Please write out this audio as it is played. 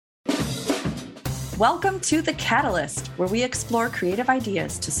Welcome to The Catalyst, where we explore creative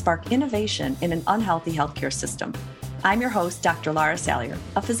ideas to spark innovation in an unhealthy healthcare system. I'm your host, Dr. Lara Salyer,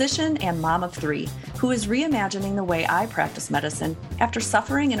 a physician and mom of three who is reimagining the way I practice medicine after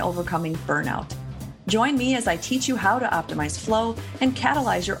suffering and overcoming burnout. Join me as I teach you how to optimize flow and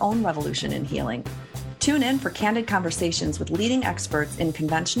catalyze your own revolution in healing. Tune in for candid conversations with leading experts in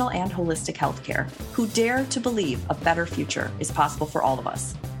conventional and holistic healthcare who dare to believe a better future is possible for all of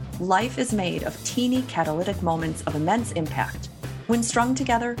us. Life is made of teeny catalytic moments of immense impact. When strung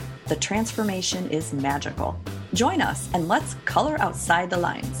together, the transformation is magical. Join us and let's color outside the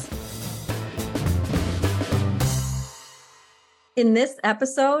lines. In this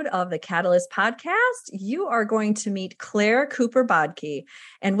episode of the Catalyst podcast, you are going to meet Claire Cooper-Bodke.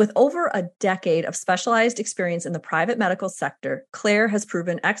 And with over a decade of specialized experience in the private medical sector, Claire has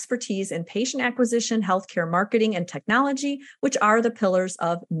proven expertise in patient acquisition, healthcare marketing, and technology, which are the pillars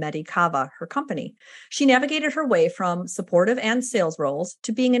of Medicava, her company. She navigated her way from supportive and sales roles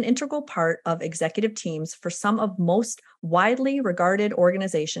to being an integral part of executive teams for some of most widely regarded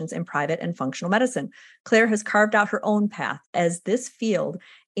organizations in private and functional medicine. Claire has carved out her own path as this field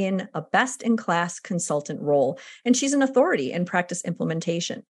in a best-in-class consultant role, and she's an authority in practice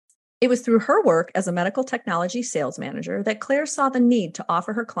implementation. It was through her work as a medical technology sales manager that Claire saw the need to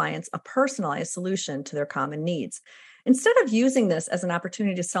offer her clients a personalized solution to their common needs. Instead of using this as an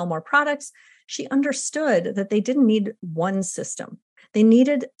opportunity to sell more products, she understood that they didn't need one system. They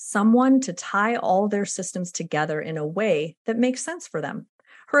needed someone to tie all their systems together in a way that makes sense for them.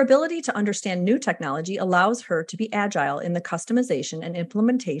 Her ability to understand new technology allows her to be agile in the customization and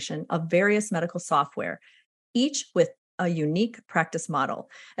implementation of various medical software, each with a unique practice model.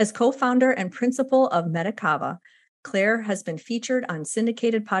 As co-founder and principal of Medicava, Claire has been featured on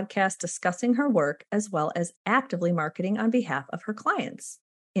syndicated podcasts discussing her work as well as actively marketing on behalf of her clients.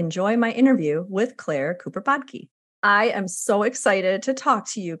 Enjoy my interview with Claire Cooper-Bodke. I am so excited to talk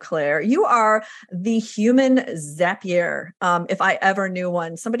to you, Claire. You are the human Zapier, if I ever knew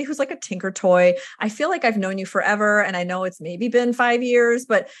one. Somebody who's like a tinker toy. I feel like I've known you forever, and I know it's maybe been 5 years,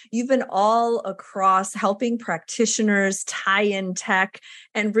 but you've been all across helping practitioners tie in tech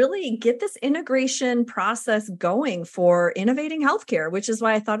and really get this integration process going for innovating healthcare, which is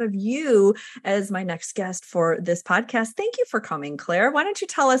why I thought of you as my next guest for this podcast. Thank you for coming, Claire. Why don't you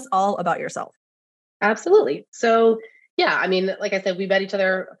tell us all about yourself? Absolutely. So, yeah, I mean, like I said, we met each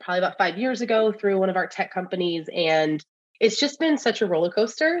other probably about 5 years ago through one of our tech companies, and it's just been such a roller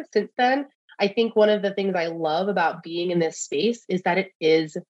coaster since then. I think one of the things I love about being in this space is that it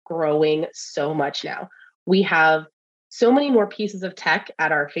is growing so much now. We have so many more pieces of tech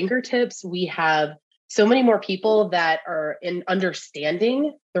at our fingertips. We have so many more people that are in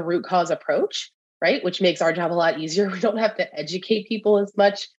understanding the root cause approach, right? Which makes our job a lot easier. We don't have to educate people as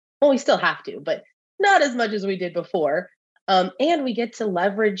much. Well, we still have to, but not as much as we did before. And we get to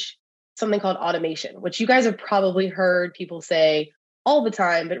leverage something called automation, which you guys have probably heard people say all the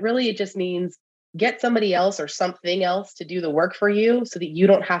time, but really it just means get somebody else or something else to do the work for you so that you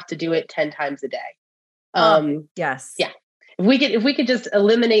don't have to do it 10 times a day. Yes. Yeah. If we could just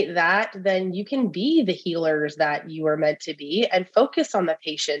eliminate that, then you can be the healers that you are meant to be and focus on the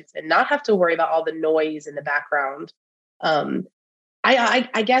patients and not have to worry about all the noise in the background.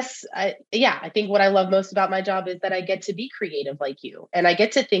 I guess, I think what I love most about my job is that I get to be creative like you, and I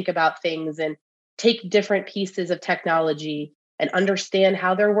get to think about things and take different pieces of technology and understand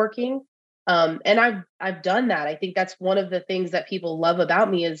how they're working. And I've done that. I think that's one of the things that people love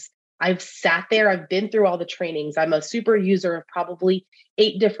about me is I've sat there, I've been through all the trainings. I'm a super user of probably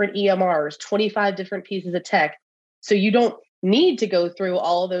 8 different EMRs, 25 different pieces of tech. So you don't need to go through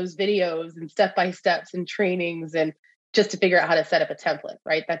all those videos and step-by-steps and trainings and just to figure out how to set up a template,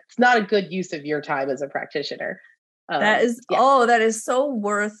 right? That's not a good use of your time as a practitioner. That is so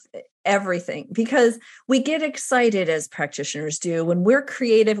worth everything, because we get excited as practitioners do when we're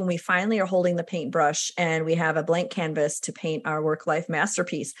creative and we finally are holding the paintbrush and we have a blank canvas to paint our work-life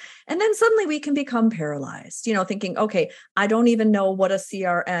masterpiece. And then suddenly we can become paralyzed, thinking, okay, I don't even know what a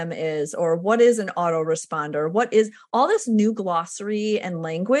CRM is, or what is an autoresponder, what is all this new glossary and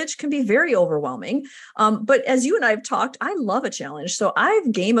language can be very overwhelming. But as you and I have talked, I love a challenge. So I've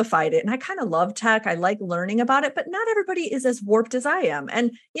gamified it and I kind of love tech. I like learning about it, but not everybody is as warped as I am.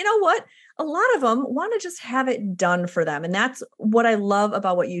 And you know what? A lot of them want to just have it done for them. And that's what I love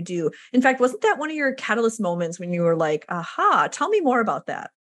about what you do. In fact, wasn't that one of your catalyst moments when you were like, aha, tell me more about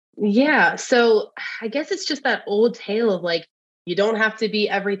that? Yeah. So I guess it's just that old tale of like, you don't have to be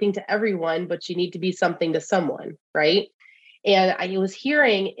everything to everyone, but you need to be something to someone, right? And I was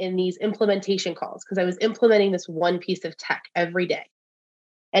hearing in these implementation calls, because I was implementing this one piece of tech every day.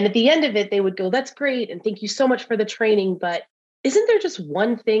 And at the end of it, they would go, that's great. And thank you so much for the training. But isn't there just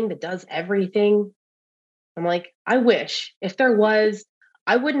one thing that does everything? I'm like, I wish if there was,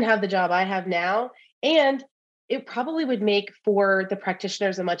 I wouldn't have the job I have now. And it probably would make for the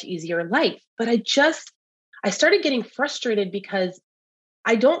practitioners a much easier life. But I started getting frustrated because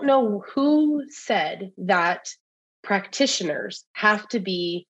I don't know who said that practitioners have to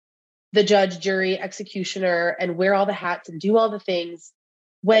be the judge, jury, executioner, and wear all the hats and do all the things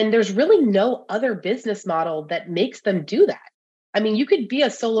when there's really no other business model that makes them do that. I mean, you could be a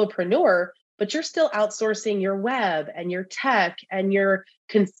solopreneur, but you're still outsourcing your web and your tech and your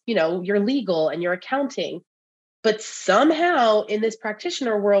legal and your accounting. But somehow in this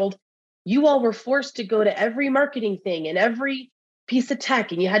practitioner world, you all were forced to go to every marketing thing and every piece of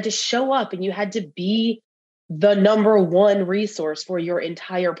tech, and you had to show up and you had to be the number one resource for your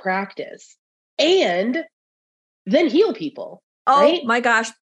entire practice and then heal people. Oh right? my gosh.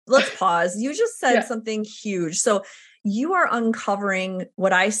 Let's pause. You just said Yeah. something huge. So you are uncovering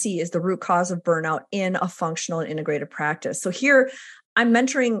what I see as the root cause of burnout in a functional and integrated practice. So here I'm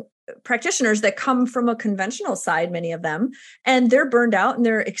mentoring practitioners that come from a conventional side, many of them, and they're burned out and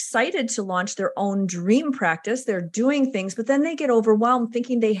they're excited to launch their own dream practice. They're doing things, but then they get overwhelmed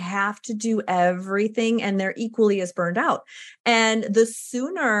thinking they have to do everything and they're equally as burned out. And the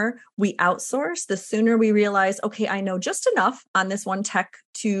sooner we outsource, the sooner we realize, okay, I know just enough on this one tech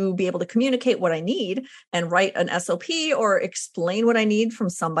to be able to communicate what I need and write an SOP or explain what I need from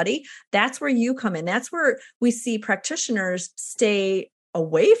somebody. That's where you come in. That's where we see practitioners stay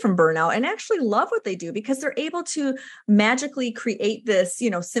away from burnout and actually love what they do because they're able to magically create this,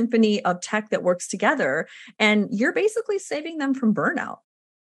 symphony of tech that works together. And you're basically saving them from burnout.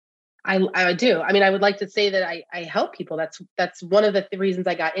 I do. I mean, I would like to say that I help people. That's one of the reasons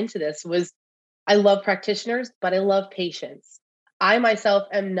I got into this was I love practitioners, but I love patients. I myself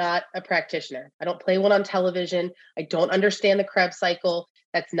am not a practitioner. I don't play one on television. I don't understand the Krebs cycle.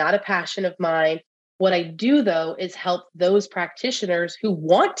 That's not a passion of mine. What I do, though, is help those practitioners who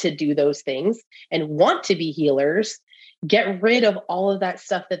want to do those things and want to be healers get rid of all of that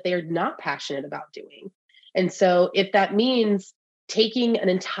stuff that they're not passionate about doing. And so if that means taking an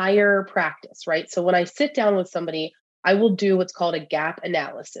entire practice, right? So when I sit down with somebody, I will do what's called a gap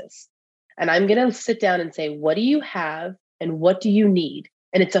analysis. And I'm going to sit down and say, what do you have and what do you need?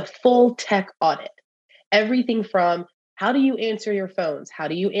 And it's a full tech audit. Everything from how do you answer your phones? How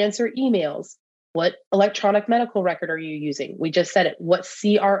do you answer emails? What electronic medical record are you using? We just said it. What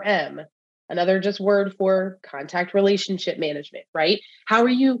CRM? Another just word for contact relationship management, right? How are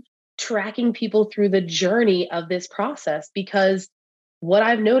you tracking people through the journey of this process? Because what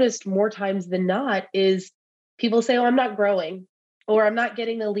I've noticed more times than not is people say, oh, I'm not growing, or I'm not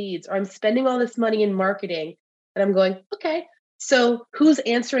getting the leads, or I'm spending all this money in marketing. And I'm going, okay, so who's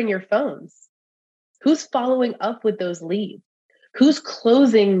answering your phones? Who's following up with those leads? Who's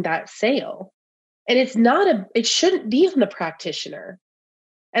closing that sale? And it shouldn't be on the practitioner.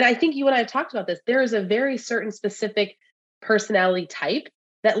 And I think you and I have talked about this. There is a very certain specific personality type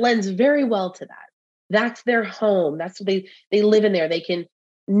that lends very well to that. That's their home. That's what they live in there. They can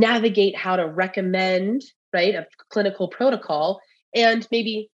navigate how to recommend, right, a clinical protocol and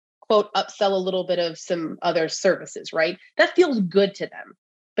maybe, quote, upsell a little bit of some other services, right? That feels good to them.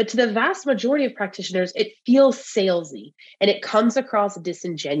 But to the vast majority of practitioners, it feels salesy and it comes across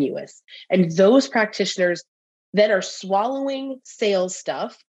disingenuous. And those practitioners then are swallowing sales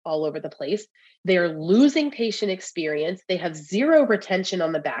stuff all over the place. They're losing patient experience. They have zero retention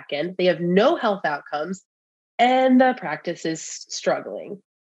on the back end. They have no health outcomes, and the practice is struggling.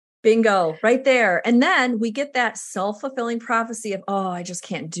 Bingo, right there. And then we get that self-fulfilling prophecy of, oh, I just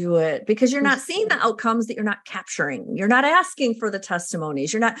can't do it because you're not seeing the outcomes that you're not capturing. You're not asking for the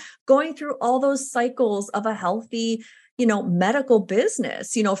testimonies. You're not going through all those cycles of a healthy, medical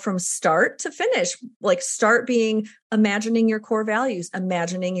business, from start to finish, like start being imagining your core values,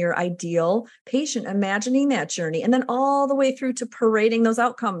 imagining your ideal patient, imagining that journey, and then all the way through to parading those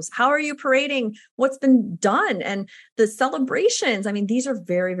outcomes. How are you parading what's been done and the celebrations? I mean, these are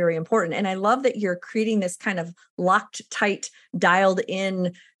very, very important. And I love that you're creating this kind of locked, tight, dialed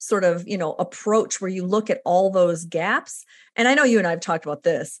in sort of, approach where you look at all those gaps. And I know you and I have talked about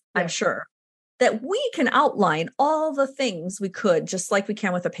this, I'm sure, that we can outline all the things we could, just like we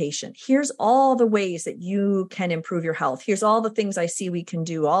can with a patient. Here's all the ways that you can improve your health. Here's all the things I see we can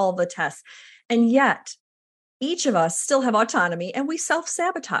do, all the tests. And yet each of us still have autonomy and we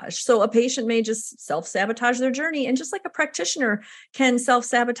self-sabotage. So a patient may just self-sabotage their journey. And just like a practitioner can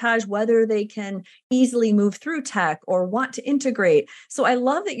self-sabotage whether they can easily move through tech or want to integrate. So I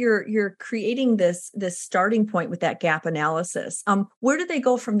love that you're creating this starting point with that gap analysis. Where do they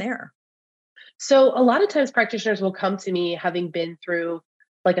go from there? So a lot of times practitioners will come to me having been through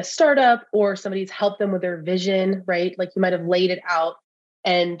like a startup, or somebody's helped them with their vision, right? Like you might have laid it out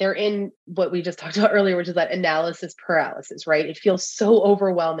and they're in what we just talked about earlier, which is that analysis paralysis, right? It feels so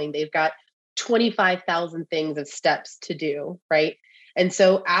overwhelming. They've got 25,000 things of steps to do, right? And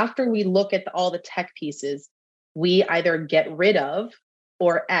so after we look at all the tech pieces, we either get rid of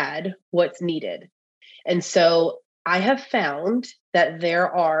or add what's needed. And so I have found that there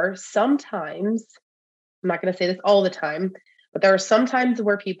are sometimes, I'm not going to say this all the time, but there are some times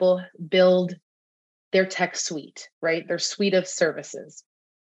where people build their tech suite, right? Their suite of services.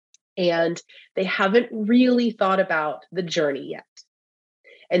 And they haven't really thought about the journey yet.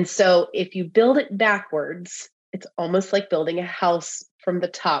 And so if you build it backwards, it's almost like building a house from the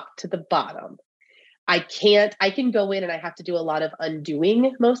top to the bottom. I can go in and I have to do a lot of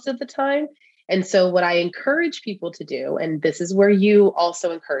undoing most of the time. And so what I encourage people to do, and this is where you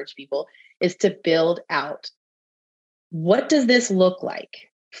also encourage people, is to build out. What does this look like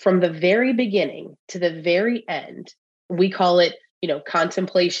from the very beginning to the very end? We call it,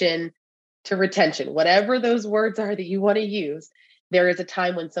 contemplation to retention, whatever those words are that you want to use. There is a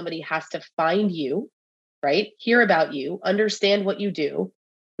time when somebody has to find you, right? Hear about you, understand what you do.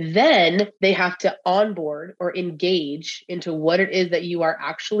 Then they have to onboard or engage into what it is that you are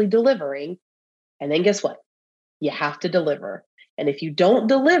actually delivering. And then guess what? You have to deliver. And if you don't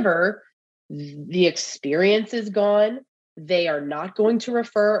deliver, the experience is gone. They are not going to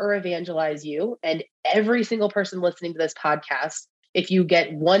refer or evangelize you. And every single person listening to this podcast, if you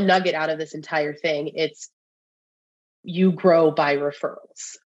get one nugget out of this entire thing, it's you grow by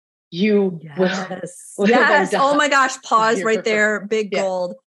referrals. Yes. Oh my gosh. Pause right there. Big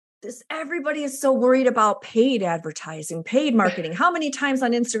gold. Everybody is so worried about paid advertising, paid marketing. How many times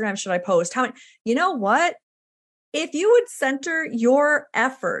on Instagram should I post? You know what? If you would center your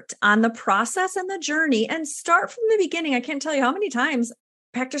effort on the process and the journey and start from the beginning, I can't tell you how many times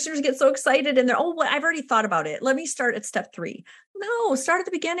practitioners get so excited and I've already thought about it. Let me start at step 3. No, start at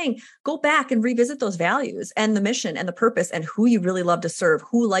the beginning. Go back and revisit those values and the mission and the purpose and who you really love to serve,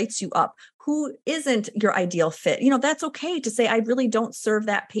 who lights you up, who isn't your ideal fit. That's okay to say, I really don't serve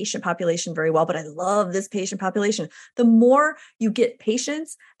that patient population very well, but I love this patient population. The more you get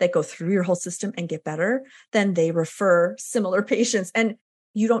patients that go through your whole system and get better, then they refer similar patients. And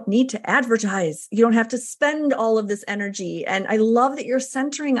you don't need to advertise. You don't have to spend all of this energy. And I love that you're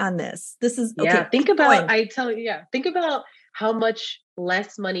centering on this. This is okay. Think about how much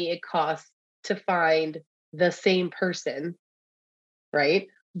less money it costs to find the same person, right?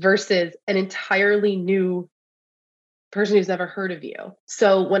 Versus an entirely new person who's never heard of you.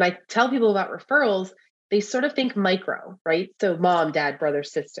 So when I tell people about referrals, they sort of think micro, right? So mom, dad, brother,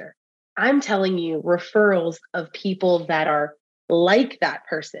 sister. I'm telling you referrals of people that are like that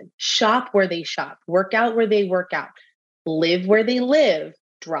person, shop where they shop, work out where they work out, live where they live,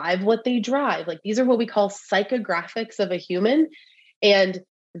 drive what they drive. Like these are what we call psychographics of a human and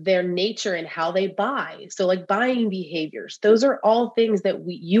their nature and how they buy. So like buying behaviors, those are all things that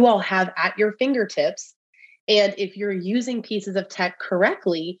you all have at your fingertips. And if you're using pieces of tech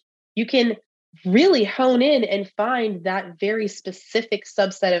correctly, you can really hone in and find that very specific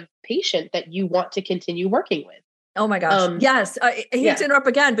subset of patient that you want to continue working with. Oh my gosh. Yes. I hate to interrupt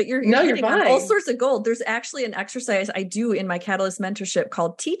again, but you're hitting on all sorts of gold. There's actually an exercise I do in my Catalyst mentorship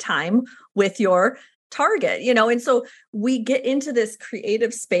called Tea Time with your target, and so we get into this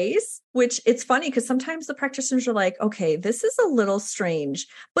creative space, which it's funny because sometimes the practitioners are like, okay, this is a little strange,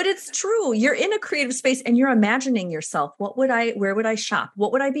 but it's true. You're in a creative space and you're imagining yourself. Where would I shop?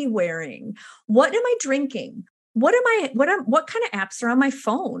 What would I be wearing? What am I drinking? What kind of apps are on my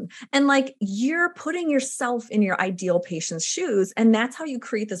phone? And like, you're putting yourself in your ideal patient's shoes. And that's how you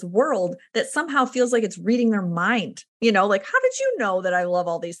create this world that somehow feels like it's reading their mind. Like, how did you know that I love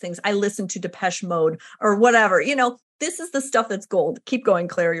all these things? I listen to Depeche Mode or whatever, this is the stuff that's gold. Keep going,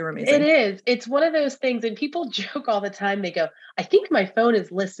 Claire. You're amazing. It is. It's one of those things. And people joke all the time. They go, I think my phone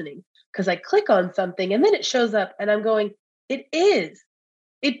is listening because I click on something and then it shows up and I'm going, it is.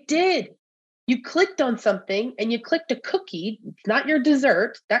 It did. You clicked on something and you clicked a cookie. It's not your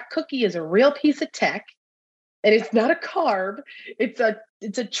dessert. That cookie is a real piece of tech and it's not a carb. It's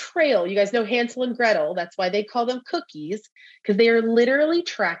a trail. You guys know Hansel and Gretel. That's why they call them cookies, because they are literally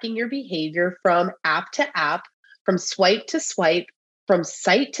tracking your behavior from app to app, from swipe to swipe, from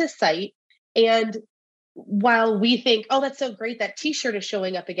site to site. And while we think, oh, that's so great, that t-shirt is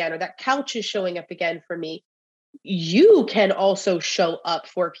showing up again, or that couch is showing up again for me, you can also show up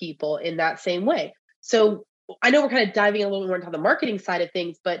for people in that same way. So I know we're kind of diving a little more into the marketing side of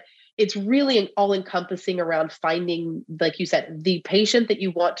things, but it's really all encompassing around finding, like you said, the patient that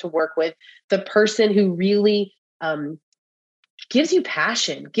you want to work with, the person who really gives you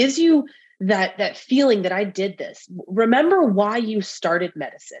passion, gives you that feeling that I did this. Remember why you started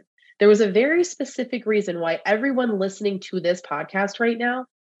medicine. There was a very specific reason why everyone listening to this podcast right now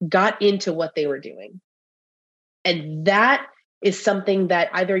got into what they were doing. And that is something that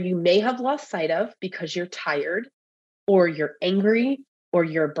either you may have lost sight of because you're tired, or you're angry, or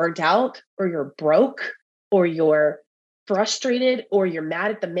you're burnt out, or you're broke, or you're frustrated, or you're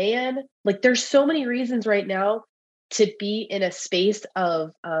mad at the man. Like, there's so many reasons right now to be in a space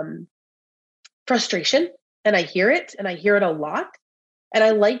of frustration. And I hear it a lot. And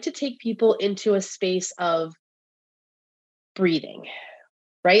I like to take people into a space of breathing,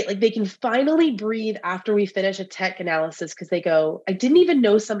 right? Like, they can finally breathe after we finish a tech analysis, because they go, I didn't even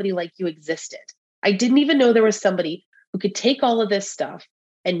know somebody like you existed. I didn't even know there was somebody who could take all of this stuff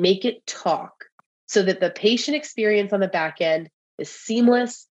and make it talk, so that the patient experience on the back end is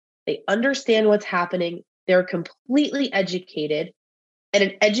seamless. They understand what's happening. They're completely educated. And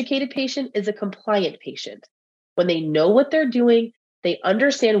an educated patient is a compliant patient. When they know what they're doing, they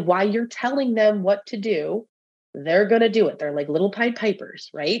understand why you're telling them what to do, they're going to do it. They're like little Pied Pipers,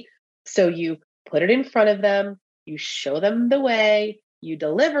 right? So you put it in front of them, you show them the way, you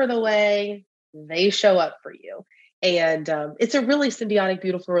deliver the way, they show up for you. And it's a really symbiotic,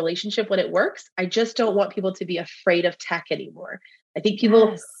 beautiful relationship when it works. I just don't want people to be afraid of tech anymore. I think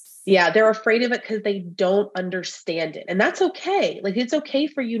people, they're afraid of it because they don't understand it. And that's okay. Like, it's okay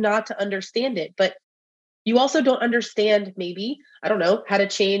for you not to understand it, but you also don't understand, maybe, I don't know, how to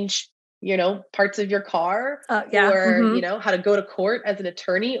change, parts of your car, or, how to go to court as an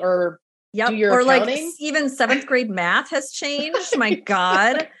attorney, or do your accounting. Like, even 7th grade math has changed. My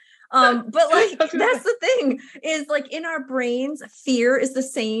God. But like, that's the thing, is like, in our brains, fear is the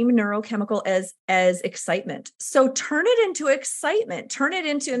same neurochemical as excitement. So turn it into excitement,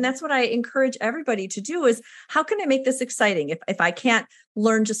 and that's what I encourage everybody to do, is how can I make this exciting? If I can't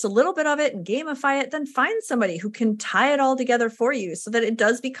learn just a little bit of it and gamify it, then find somebody who can tie it all together for you so that it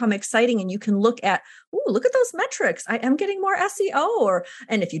does become exciting. And you can look at those metrics. I am getting more SEO,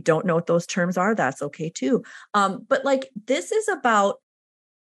 and if you don't know what those terms are, that's okay too. But like, this is about,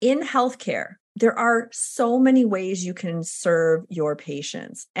 in healthcare, there are so many ways you can serve your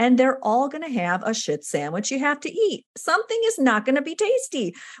patients, and they're all going to have a shit sandwich you have to eat. Something is not going to be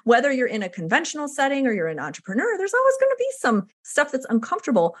tasty. Whether you're in a conventional setting or you're an entrepreneur, there's always going to be some stuff that's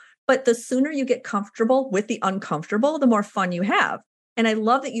uncomfortable. But the sooner you get comfortable with the uncomfortable, the more fun you have. And I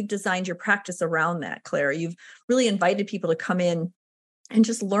love that you've designed your practice around that, Claire. You've really invited people to come in and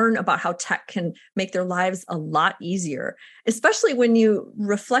just learn about how tech can make their lives a lot easier, especially when you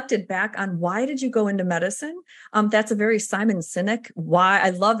reflected back on, why did you go into medicine? That's a very Simon Sinek why.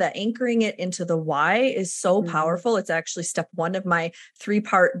 I love that. Anchoring it into the why is so powerful. It's actually step 1 of my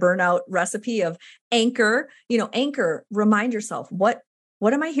 3-part burnout recipe of anchor. Anchor, remind yourself, what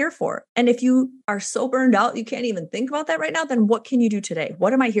am I here for? And if you are so burned out, you can't even think about that right now, then what can you do today?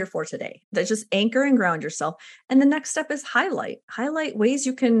 What am I here for today? That's just anchor and ground yourself. And the next step is highlight ways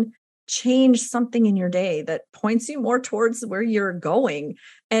you can change something in your day that points you more towards where you're going.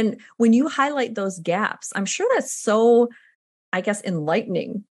 And when you highlight those gaps, I'm sure that's so, I guess,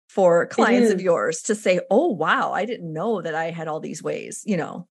 enlightening for clients of yours to say, oh, wow, I didn't know that I had all these ways,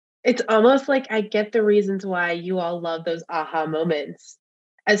 It's almost like I get the reasons why you all love those aha moments.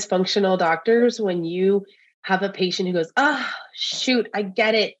 As functional doctors, when you have a patient who goes, shoot, I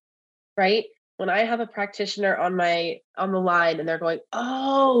get it, right? When I have a practitioner on the line and they're going,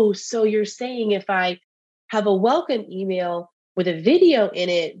 oh, so you're saying if I have a welcome email with a video in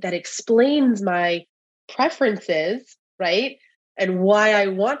it that explains my preferences, right? And why I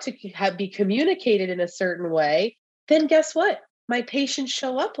want to be communicated in a certain way, then guess what? My patients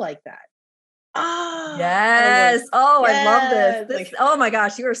show up like that. Yes. I love this. Oh my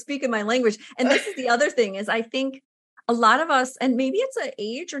gosh, you are speaking my language. And this is the other thing, is I think a lot of us, and maybe it's an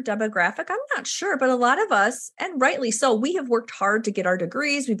age or demographic, I'm not sure, but a lot of us, and rightly so, we have worked hard to get our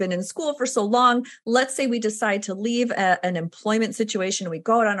degrees. We've been in school for so long. Let's say we decide to leave an employment situation and we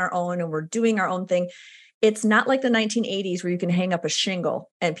go out on our own and we're doing our own thing. It's not like the 1980s where you can hang up a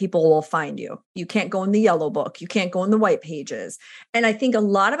shingle and people will find you. You can't go in the yellow book. You can't go in the white pages. And I think a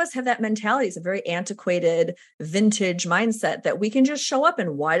lot of us have that mentality. It's a very antiquated, vintage mindset that we can just show up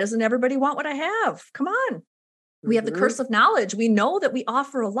and why doesn't everybody want what I have? Come on. We have the curse of knowledge. We know that we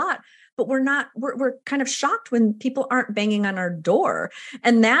offer a lot, but we're kind of shocked when people aren't banging on our door.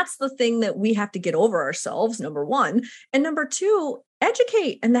 And that's the thing that we have to get over ourselves, number one. And number two,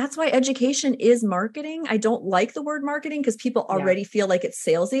 educate. And that's why education is marketing. I don't like the word marketing because people already feel like it's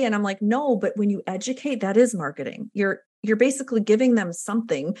salesy. And I'm like, no, but when you educate, that is marketing. You're basically giving them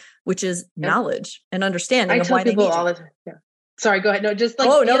something, which is knowledge and understanding of why they need all the time. Yeah. Sorry, go ahead. No, just like,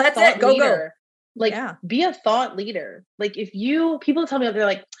 oh no, that's it. Go. Like, be a thought leader. Like, people tell me, they're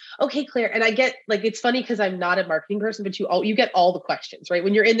like, okay, Claire. And I get, like, it's funny because I'm not a marketing person, but you get all the questions, right?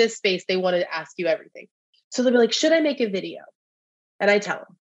 When you're in this space, they want to ask you everything. So they'll be like, should I make a video? And I tell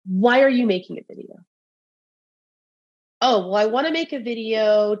them, why are you making a video? Oh, well, I want to make a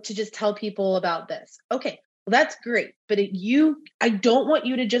video to just tell people about this. Okay, well, that's great. But I don't want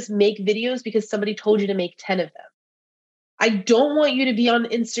you to just make videos because somebody told you to make 10 of them. I don't want you to be on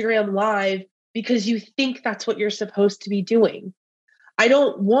Instagram Live because you think that's what you're supposed to be doing. I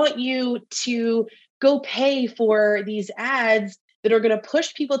don't want you to go pay for these ads that are going to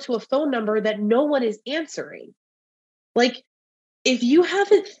push people to a phone number that no one is answering. Like, if you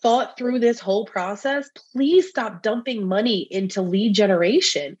haven't thought through this whole process, please stop dumping money into lead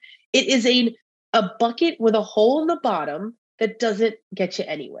generation. It is a bucket with a hole in the bottom that doesn't get you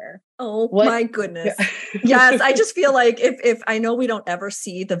anywhere. Oh my goodness. Yes. I just feel like if I know we don't ever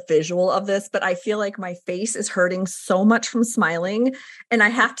see the visual of this, but I feel like my face is hurting so much from smiling and I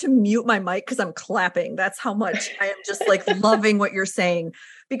have to mute my mic because I'm clapping. That's how much I am just like loving what you're saying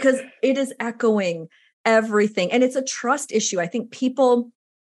because it is echoing everything. And it's a trust issue. I think people,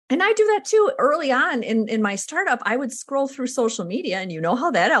 and I do that too. Early on in my startup, I would scroll through social media and you know how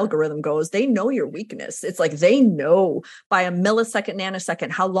that algorithm goes. They know your weakness. It's like they know by a millisecond,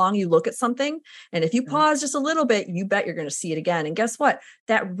 nanosecond, how long you look at something. And if you pause just a little bit, you bet you're going to see it again. And guess what?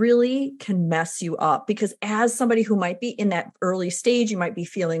 That really can mess you up because as somebody who might be in that early stage, you might be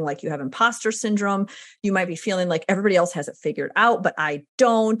feeling like you have imposter syndrome. You might be feeling like everybody else has it figured out, but I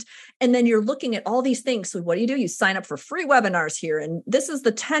don't. And then you're looking at all these things. So what do? You sign up for free webinars here. And this is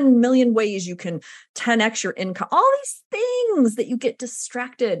the 10 million ways you can 10x your income, all these things that you get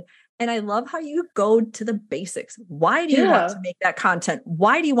distracted. And I love how you go to the basics. Why do you want to make that content?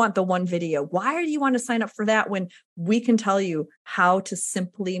 Why do you want the one video? Why do you want to sign up for that when we can tell you how to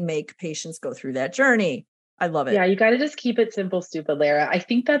simply make patients go through that journey? I love it. Yeah, you got to just keep it simple, stupid, Lara. I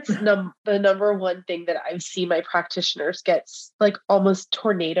think that's the number one thing that I've seen my practitioners get like almost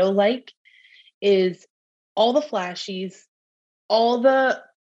tornado-like is all the flashies, all the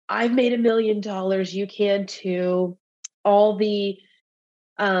I've made $1 million, you can too, all the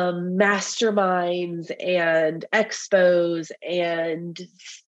masterminds and expos and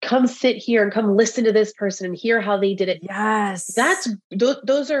come sit here and come listen to this person and hear how they did it. Yes.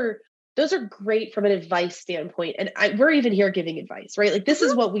 Those are great from an advice standpoint. And we're even here giving advice, right? Like this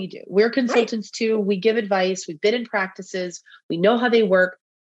is what we do. We're consultants too. We give advice. We've been in practices. We know how they work.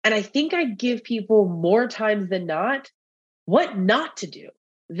 And I think I give people more times than not what not to do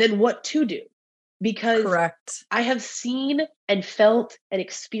than what to do. Because I have seen and felt and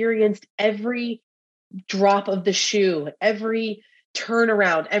experienced every drop of the shoe, every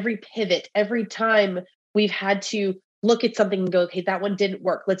turnaround, every pivot, every time we've had to look at something and go, okay, that one didn't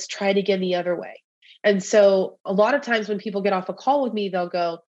work. Let's try it again the other way. And so a lot of times when people get off a call with me, they'll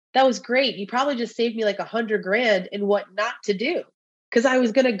go, that was great. You probably just saved me like $100,000 in what not to do. Because I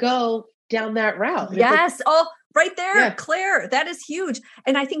was going to go down that route. Yes. Oh, right there, Claire, that is huge.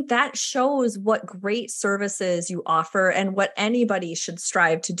 And I think that shows what great services you offer and what anybody should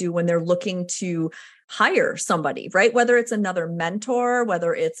strive to do when they're looking to hire somebody, right? Whether it's another mentor,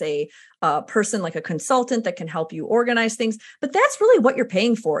 whether it's a person like a consultant that can help you organize things. But that's really what you're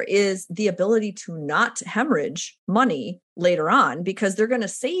paying for is the ability to not hemorrhage money later on because they're going to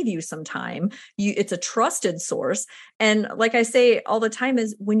save you some time. It's a trusted source. And like I say all the time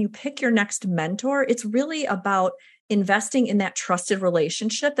is when you pick your next mentor, it's really about investing in that trusted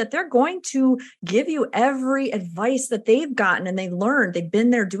relationship that they're going to give you every advice that they've gotten and they learned. They've been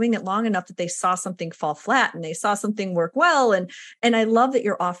there doing it long enough that they saw something fall flat and they saw something work well. And I love that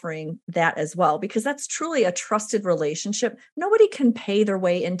you're offering that as well, because that's truly a trusted relationship. Nobody can pay their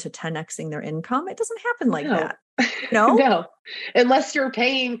way into 10xing their income. It doesn't happen like that. No, no, unless you're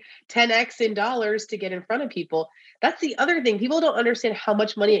paying 10x in dollars to get in front of people. That's the other thing. People don't understand how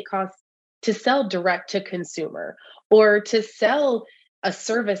much money it costs to sell direct to consumer or to sell a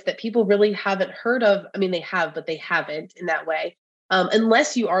service that people really haven't heard of. I mean, they have, but they haven't in that way,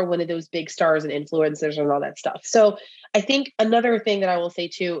 unless you are one of those big stars and influencers and all that stuff. So I think another thing that I will say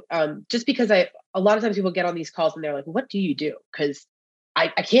too, just because a lot of times people get on these calls and they're like, what do you do? Because I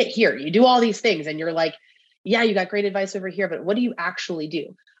can't hear. You do all these things and you're like, yeah, you got great advice over here, but what do you actually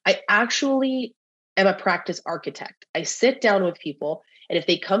do? I actually am a practice architect. I sit down with people, and if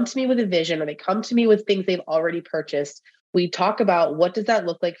they come to me with a vision or they come to me with things they've already purchased, we talk about what does that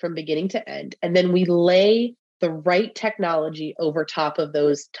look like from beginning to end, and then we lay the right technology over top of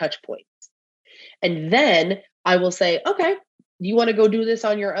those touch points. And then I will say, okay, you want to go do this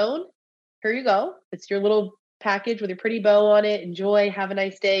on your own? Here you go. It's your little package with your pretty bow on it. Enjoy. Have a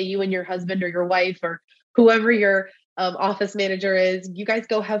nice day. You and your husband or your wife or whoever your office manager is, you guys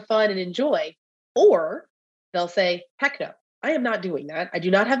go have fun and enjoy. Or they'll say, heck no, I am not doing that. I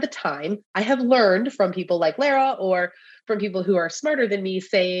do not have the time. I have learned from people like Lara or from people who are smarter than me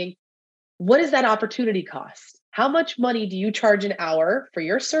saying, what is that opportunity cost? How much money do you charge an hour for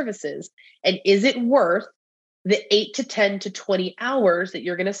your services? And is it worth the 8 to 10 to 20 hours that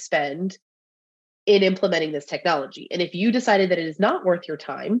you're going to spend in implementing this technology? And if you decided that it is not worth your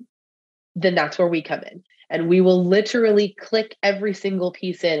time, then that's where we come in. And we will literally click every single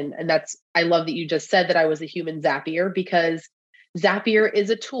piece in. And that's, I love that you just said that I was a human Zapier, because Zapier is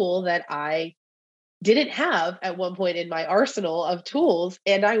a tool that I didn't have at one point in my arsenal of tools.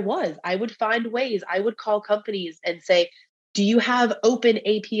 And I would find ways. I would call companies and say, do you have open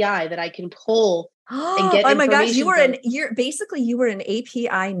API that I can pull and get oh my gosh, you were an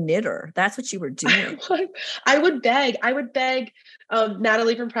API knitter. That's what you were doing. I would beg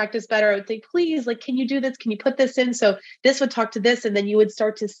Natalie from Practice Better. I would say, please, like, can you do this? Can you put this in? So this would talk to this. And then you would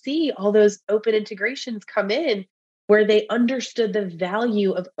start to see all those open integrations come in where they understood the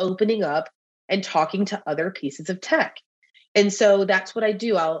value of opening up and talking to other pieces of tech. And so that's what I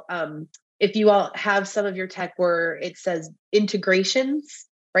do. I'll, if you all have some of your tech where it says integrations,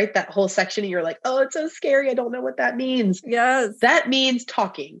 right? That whole section, and you're like, oh, it's so scary. I don't know what that means. Yes. That means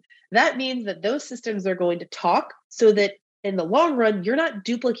talking. That means that those systems are going to talk so that in the long run, you're not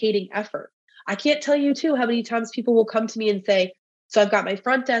duplicating effort. I can't tell you too how many times people will come to me and say, so I've got my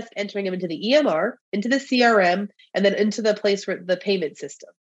front desk entering them into the EMR, into the CRM, and then into the place for the payment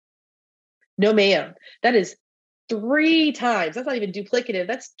system. No, ma'am. That is 3 times. That's not even duplicative.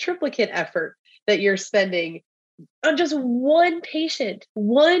 That's triplicate effort that you're spending on just one patient.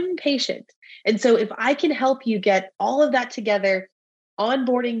 And so if I can help you get all of that together,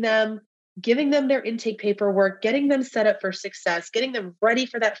 onboarding them, giving them their intake paperwork, getting them set up for success, getting them ready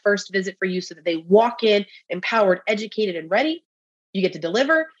for that first visit for you so that they walk in empowered, educated, and ready, you get to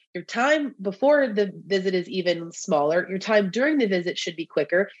deliver. Your time before the visit is even smaller. Your time during the visit should be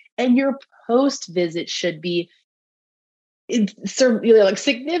quicker, and your post-visit should be like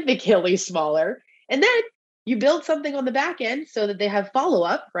significantly smaller. And then you build something on the back end so that they have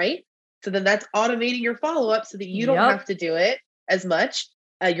follow-up, right? So then that's automating your follow-up so that you don't have to do it as much.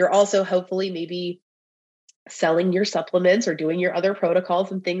 You're also hopefully maybe selling your supplements or doing your other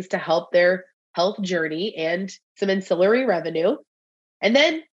protocols and things to help their health journey and some ancillary revenue. And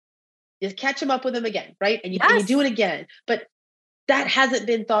then you catch them up with them again, right? And you do it again. But that hasn't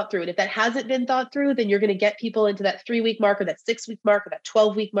been thought through. And if that hasn't been thought through, then you're going to get people into that 3-week mark or that 6-week mark or that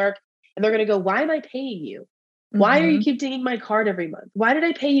 12-week mark. And they're going to go, why am I paying you? Why are you keep dinging my card every month? Why did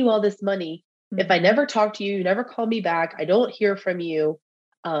I pay you all this money if I never talk to you, you never call me back, I don't hear from you?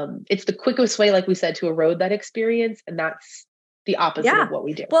 It's the quickest way, like we said, to erode that experience. And that's the opposite of what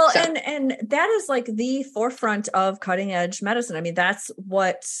we do. Well, and that is like the forefront of cutting edge medicine. I mean, that's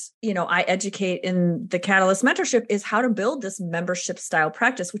what, I educate in the Catalyst mentorship is how to build this membership style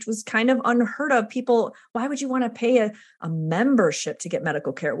practice, which was kind of unheard of. People, why would you want to pay a membership to get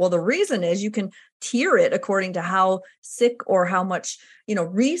medical care? Well, the reason is you can tier it according to how sick or how much,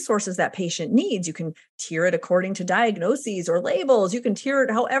 resources that patient needs. You can tier it according to diagnoses or labels. You can tier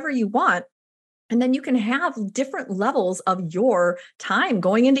it however you want. And then you can have different levels of your time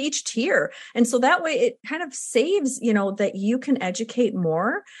going into each tier. And so that way it kind of saves, that you can educate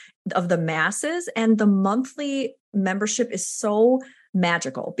more of the masses. And the monthly membership is so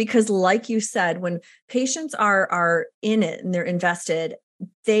magical because, like you said, when patients are in it and they're invested,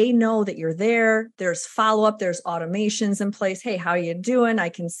 they know that you're there. There's follow-up, there's automations in place. Hey, how are you doing? I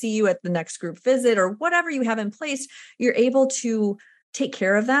can see you at the next group visit or whatever you have in place. You're able to take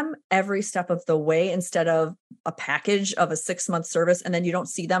care of them every step of the way instead of a package of a 6-month service. And then you don't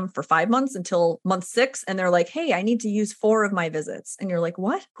see them for 5 months until month 6. And they're like, hey, I need to use 4 of my visits. And you're like,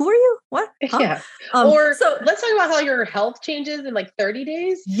 what? Who are you? What? Huh? Yeah. So let's talk about how your health changes in like 30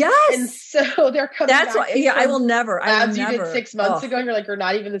 days. Yes. And so they're coming That's back. Why, I will never. You did 6 months ago. And you're like, you're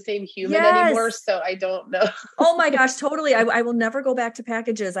not even the same human anymore. So I don't know. Oh my gosh, totally. I will never go back to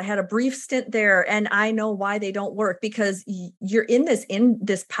packages. I had a brief stint there and I know why they don't work because you're in this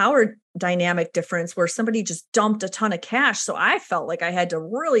this power dynamic difference where somebody just dumped a ton of cash. So I felt like I had to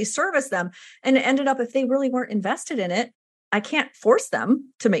really service them. And it ended up, if they really weren't invested in it, I can't force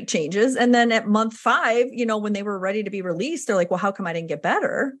them to make changes. And then at month 5, when they were ready to be released, they're like, well, how come I didn't get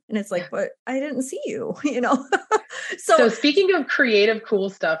better? And it's like, but I didn't see you, So speaking of creative, cool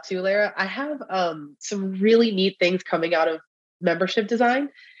stuff too, Lara, I have some really neat things coming out of membership design.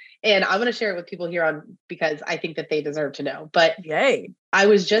 And I'm going to share it with people here on, because I think that they deserve to know. But yay. I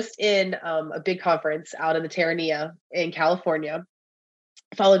was just in a big conference out in the Terranea in California,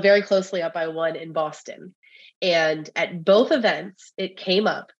 followed very closely up by one in Boston. And at both events, it came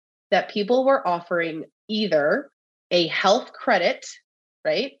up that people were offering either a health credit,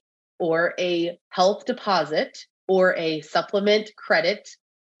 right? Or a health deposit or a supplement credit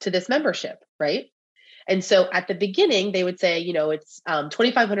to this membership, right? And so at the beginning, they would say, it's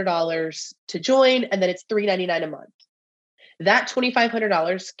 $2,500 to join, and then it's $399 a month. That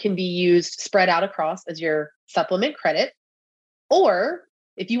 $2,500 can be used spread out across as your supplement credit. Or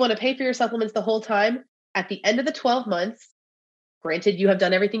if you want to pay for your supplements the whole time, at the end of the 12 months, granted, you have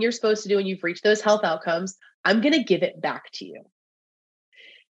done everything you're supposed to do and you've reached those health outcomes, I'm going to give it back to you.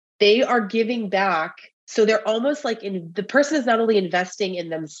 They are giving back. So they're almost like the person is not only investing in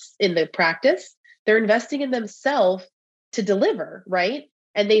them in the practice, they're investing in themselves to deliver, right?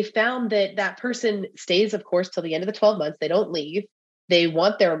 And they found that person stays, of course, till the end of the 12 months. They don't leave. They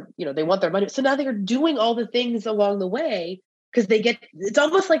want their money. So now they're doing all the things along the way because it's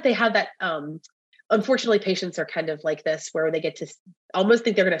almost like they have that, unfortunately, patients are kind of like this, where they get to almost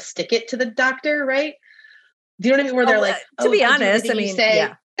think they're going to stick it to the doctor, right? Do you know what I mean? Where they're like, to be honest,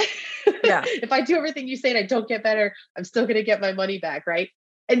 yeah. Yeah. If I do everything you say and I don't get better, I'm still going to get my money back, right?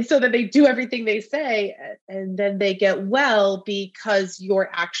 And so then they do everything they say, and then they get well because you're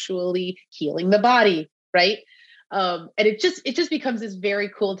actually healing the body, right? And it just becomes this very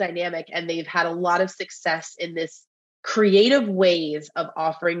cool dynamic. And they've had a lot of success in this creative ways of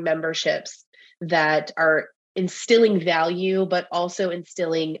offering memberships that are instilling value, but also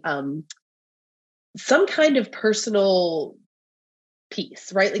instilling some kind of personal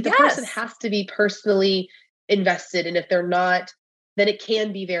piece, right? Like the person has to be personally invested. And if they're not, then it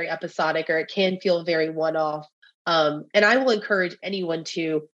can be very episodic, or it can feel very one-off. And I will encourage anyone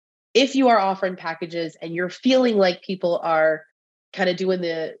to, if you are offering packages and you're feeling like people are kind of doing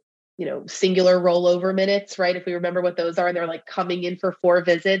the, singular rollover minutes, right? If we remember what those are, and they're like coming in for 4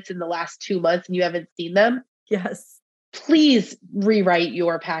 visits in the last 2 months and you haven't seen them. Yes. Please rewrite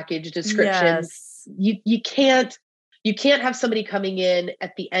your package descriptions. Yes. You can't have somebody coming in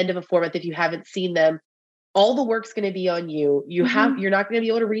at the end of a 4 month if you haven't seen them. All the work's going to be on you. You're not going to be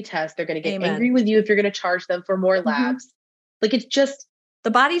able to retest. They're going to get angry with you if you're going to charge them for more labs. Like it's just,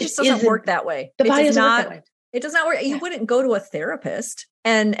 the body just doesn't work that way. The body doesn't work that way. It does not work. You wouldn't go to a therapist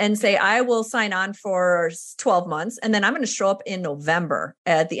and say, I will sign on for 12 months. And then I'm going to show up in November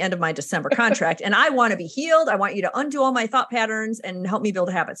at the end of my December contract. And I want to be healed. I want you to undo all my thought patterns and help me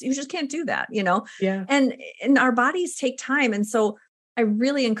build habits. You just can't do that, Yeah. And our bodies take time. And so I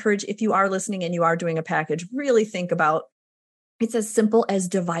really encourage, if you are listening and you are doing a package, really think about, it's as simple as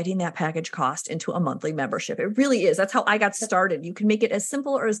dividing that package cost into a monthly membership. It really is. That's how I got started. You can make it as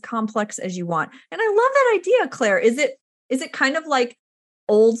simple or as complex as you want. And I love that idea, Claire. Is it kind of like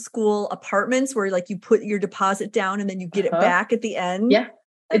old school apartments where like you put your deposit down and then you get it back at the end? Yeah.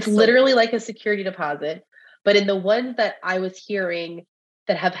 It's literally like a security deposit. But in the ones that I was hearing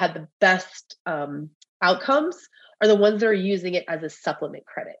that have had the best outcomes are the ones that are using it as a supplement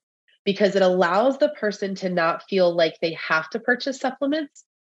credit, because it allows the person to not feel like they have to purchase supplements,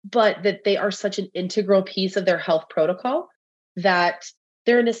 but that they are such an integral piece of their health protocol that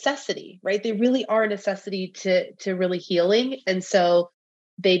they're a necessity, right? They really are a necessity to really healing. And so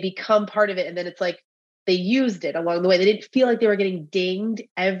they become part of it. And then it's like they used it along the way. They didn't feel like they were getting dinged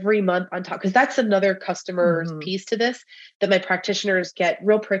every month on top, because that's another customer's piece to this that my practitioners get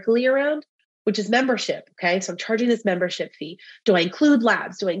real prickly around, which is membership. Okay. So I'm charging this membership fee. Do I include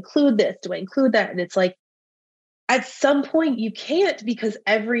labs? Do I include this? Do I include that? And it's like, at some point you can't, because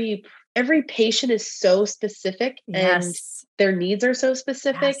every patient is so specific and their needs are so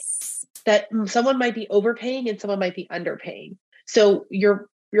specific that someone might be overpaying and someone might be underpaying. So your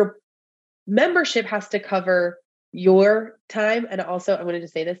membership has to cover your time. And also, I wanted to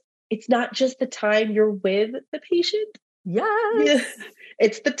say this, it's not just the time you're with the patient. Yes.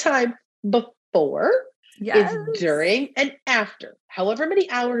 It's the time before, it's during, and after. However many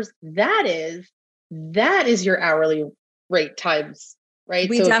hours that is your hourly rate times, right?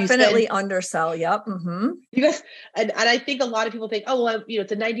 We definitely undersell. Yep. Mm-hmm. You guys, and I think a lot of people think, oh, well,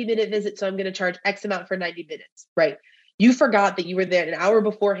 it's a 90-minute visit, so I'm going to charge X amount for 90 minutes, right? You forgot that you were there an hour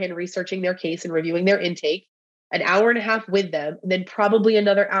beforehand researching their case and reviewing their intake, an hour and a half with them, and then probably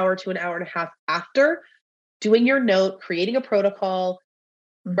another hour to an hour and a half after doing your note, creating a protocol,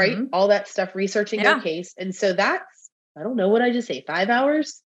 right? All that stuff, researching their case. And so that's, I don't know what I just say, 5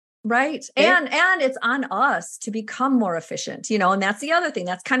 hours. Right. Okay. And it's on us to become more efficient, and that's the other thing.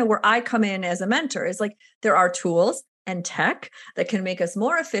 That's kind of where I come in as a mentor, is like, there are tools and tech that can make us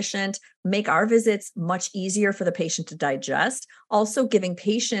more efficient, make our visits much easier for the patient to digest. Also giving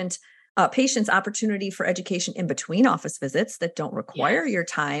patients opportunity for education in between office visits that don't require your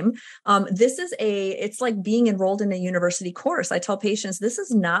time. It's like being enrolled in a university course. I tell patients, this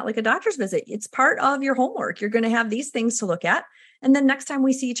is not like a doctor's visit. It's part of your homework. You're going to have these things to look at. And then next time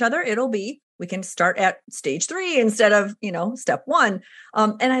we see each other, we can start at stage 3 instead of, step 1.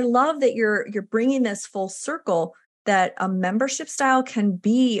 And I love that you're bringing this full circle, that a membership style can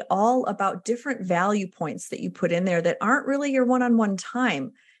be all about different value points that you put in there that aren't really your one-on-one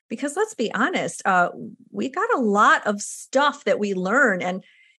time. Because let's be honest, we got a lot of stuff that we learn, and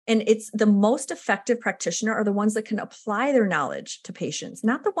it's the most effective practitioner are the ones that can apply their knowledge to patients,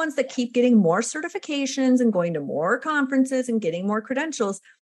 not the ones that keep getting more certifications and going to more conferences and getting more credentials.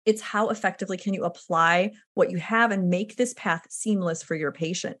 It's how effectively can you apply what you have and make this path seamless for your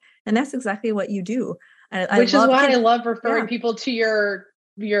patient. And that's exactly what you do. Which is why I love referring people to your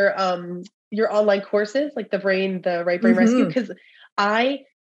online courses, like the Right Brain Rescue, because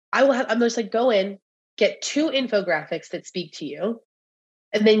I'm just like, go in, get 2 infographics that speak to you,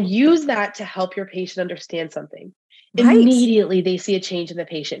 and then use that to help your patient understand something. Right. Immediately they see a change in the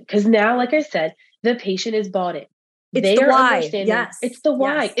patient. Because now, like I said, the patient is bought in. They are understanding. Yes. It's the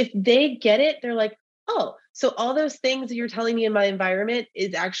why. Yes. If they get it, they're like, oh, so all those things that you're telling me in my environment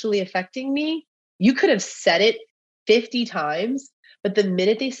is actually affecting me. You could have said it 50 times, but the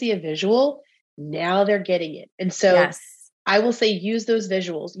minute they see a visual, now they're getting it. And so I will say, use those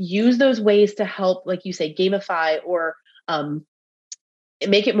visuals, use those ways to help, like you say, gamify or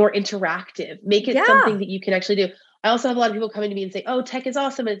make it more interactive, make it something that you can actually do. I also have a lot of people coming to me and say, oh, tech is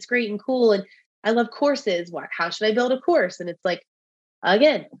awesome and it's great and cool. And I love courses. How should I build a course? And it's like,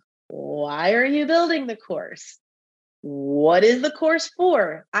 again, why are you building the course? What is the course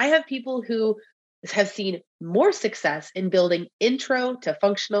for? I have people who have seen more success in building intro to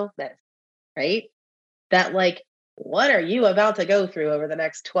functional medicine, right? That like, what are you about to go through over the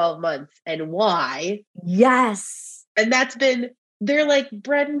next 12 months and why? Yes. And they're like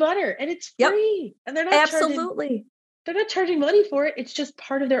bread and butter, and it's free. And they're not they're not charging money for it. It's just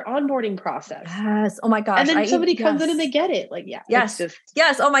part of their onboarding process. Yes. Oh my gosh. And then somebody comes in and they get it. Like, yes.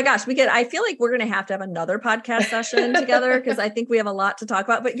 Yes. Oh my gosh. I feel like we're going to have another podcast session together, because I think we have a lot to talk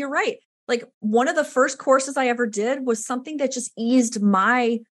about. But you're right. Like, one of the first courses I ever did was something that just eased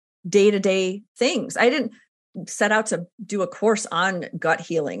my day-to-day things. I didn't set out to do a course on gut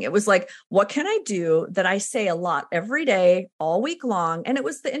healing. It was like, what can I do that I say a lot every day, all week long? And it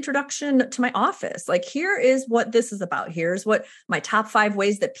was the introduction to my office. Like, here is what this is about. Here's what my top 5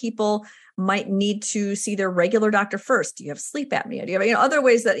 ways that people might need to see their regular doctor first. Do you have sleep apnea? Do you have other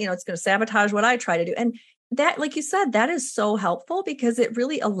ways that, it's going to sabotage what I try to do? And that, like you said, that is so helpful, because it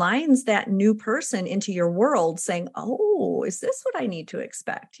really aligns that new person into your world, saying, oh, is this what I need to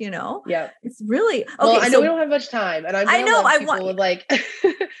expect? Yeah. It's really, okay. Well, I know we don't have much time, and I know I want like,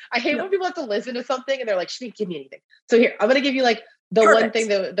 I hate when people have to listen to something and they're like, she didn't give me anything. So here, I'm going to give you like the one thing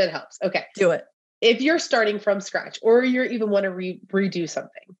that helps. Okay. Do it. If you're starting from scratch, or you're even want to redo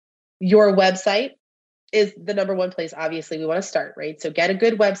something, your website is the number one place, obviously, we want to start, right? So get a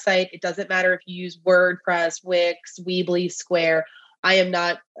good website. It doesn't matter if you use WordPress, Wix, Weebly, Square. I am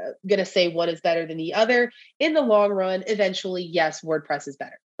not going to say one is better than the other. In the long run, eventually, yes, WordPress is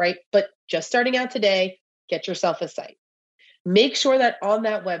better, right? But just starting out today, get yourself a site. Make sure that on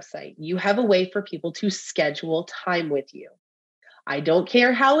that website, you have a way for people to schedule time with you. I don't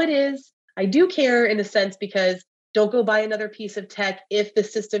care how it is. I do care in a sense, because don't go buy another piece of tech if the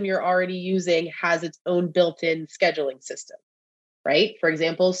system you're already using has its own built-in scheduling system, right? For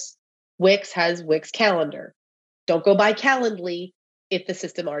example, Wix has Wix Calendar. Don't go buy Calendly if the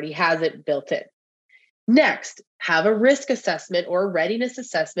system already has it built in. Next, have a risk assessment or a readiness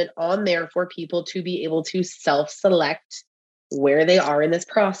assessment on there for people to be able to self-select where they are in this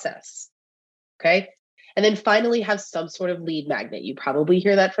process, okay? And then finally, have some sort of lead magnet. You probably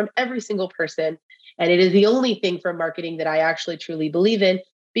hear that from every single person. And it is the only thing from marketing that I actually truly believe in,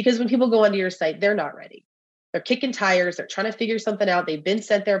 because when people go onto your site, they're not ready. They're kicking tires. They're trying to figure something out. They've been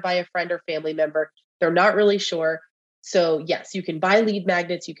sent there by a friend or family member. They're not really sure. So yes, you can buy lead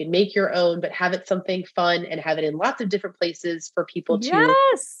magnets. You can make your own, but have it something fun and have it in lots of different places for people to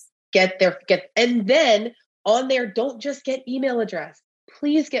get. And then On there, don't just get email address.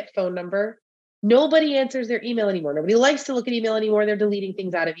 Please get phone number. Nobody answers their email anymore. Nobody likes to look at email anymore. They're deleting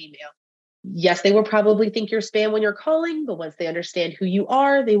things out of email. Yes, they will probably think you're spam when you're calling, but once they understand who you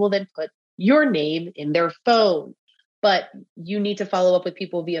are, they will then put your name in their phone. But you need to follow up with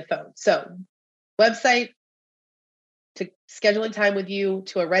people via phone. So website, to scheduling time with you,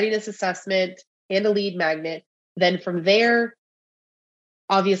 to a readiness assessment and a lead magnet. Then from there,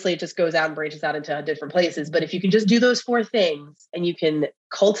 obviously it just goes out and branches out into different places. But if you can just do those 4 things and you can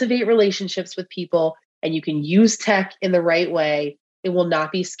cultivate relationships with people and you can use tech in the right way, it will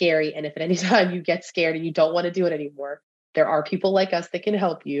not be scary. And if at any time you get scared and you don't want to do it anymore, there are people like us that can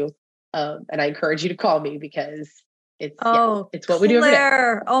help you. And I encourage you to call me because it's what we do every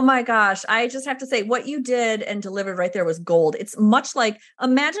day. Oh my gosh. I just have to say what you did and delivered right there was gold. It's much like,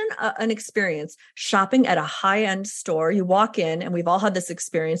 imagine an experience shopping at a high-end store. You walk in, and we've all had this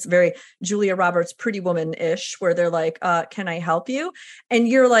experience, very Julia Roberts, Pretty Woman-ish, where they're like, can I help you? And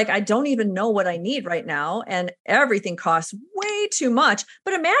you're like, I don't even know what I need right now. And everything costs way too much.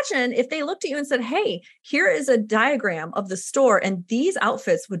 But imagine if they looked at you and said, hey, here is a diagram of the store, and these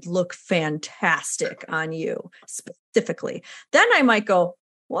outfits would look fantastic on you specifically. Then I might go,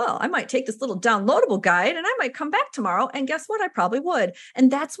 well, I might take this little downloadable guide and I might come back tomorrow. And guess what? I probably would.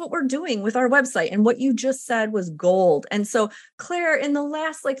 And that's what we're doing with our website. And what you just said was gold. And so, Claire, in the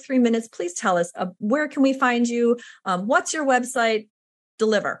last 3 minutes, please tell us where can we find you? What's your website?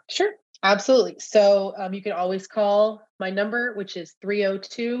 Deliver. Sure. Absolutely. So you can always call my number, which is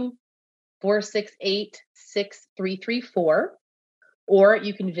 302-468-6334, or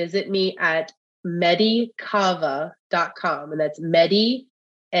you can visit me at medicava.com, and that's Medi,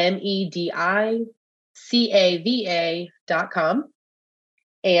 MEDICAVA.com.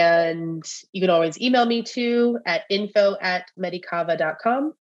 And you can always email me too at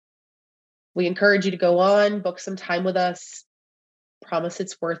info@medicava.com. We encourage you to go on, book some time with us. Promise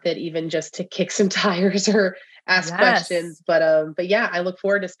it's worth it, even just to kick some tires or ask questions. But yeah, I look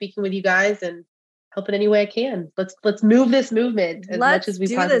forward to speaking with you guys and helping any way I can. Let's move this movement as much as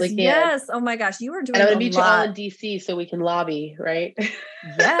we possibly can. Yes. Oh my gosh, you are doing. And I'm going to meet you all in DC so we can lobby, right?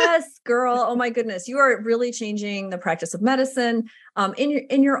 Yes, girl. Oh my goodness, you are really changing the practice of medicine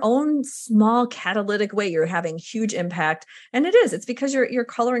in your own small catalytic way. You're having huge impact, and it's because you're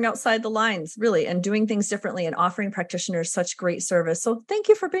coloring outside the lines, really, and doing things differently and offering practitioners such great service. So thank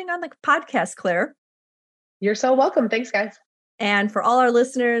you for being on the podcast, Claire. You're so welcome. Thanks, guys. And for all our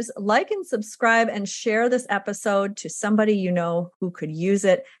listeners, like and subscribe and share this episode to somebody you know who could use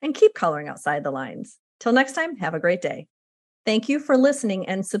it, and keep coloring outside the lines. Till next time, have a great day. Thank you for listening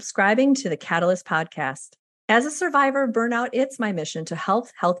and subscribing to the Catalyst Podcast. As a survivor of burnout, it's my mission to help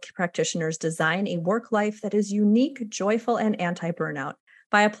health practitioners design a work life that is unique, joyful, and anti-burnout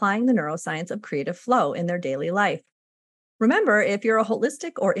by applying the neuroscience of creative flow in their daily life. Remember, if you're a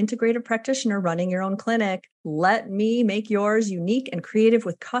holistic or integrative practitioner running your own clinic, let me make yours unique and creative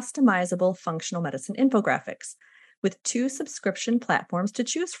with customizable functional medicine infographics. With 2 subscription platforms to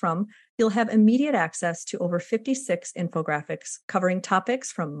choose from, you'll have immediate access to over 56 infographics covering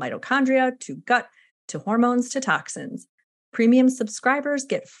topics from mitochondria to gut to hormones to toxins. Premium subscribers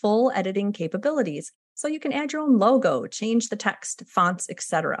get full editing capabilities, so you can add your own logo, change the text, fonts,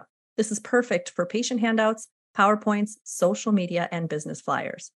 etc. This is perfect for patient handouts, PowerPoints, social media, and business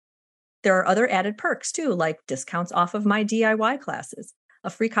flyers. There are other added perks too, like discounts off of my DIY classes, a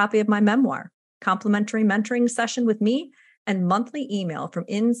free copy of my memoir, complimentary mentoring session with me, and monthly email from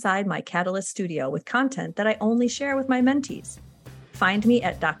inside my Catalyst studio with content that I only share with my mentees. Find me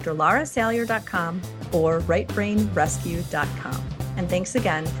at drlarasalyer.com or rightbrainrescue.com. And thanks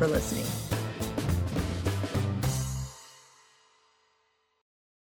again for listening.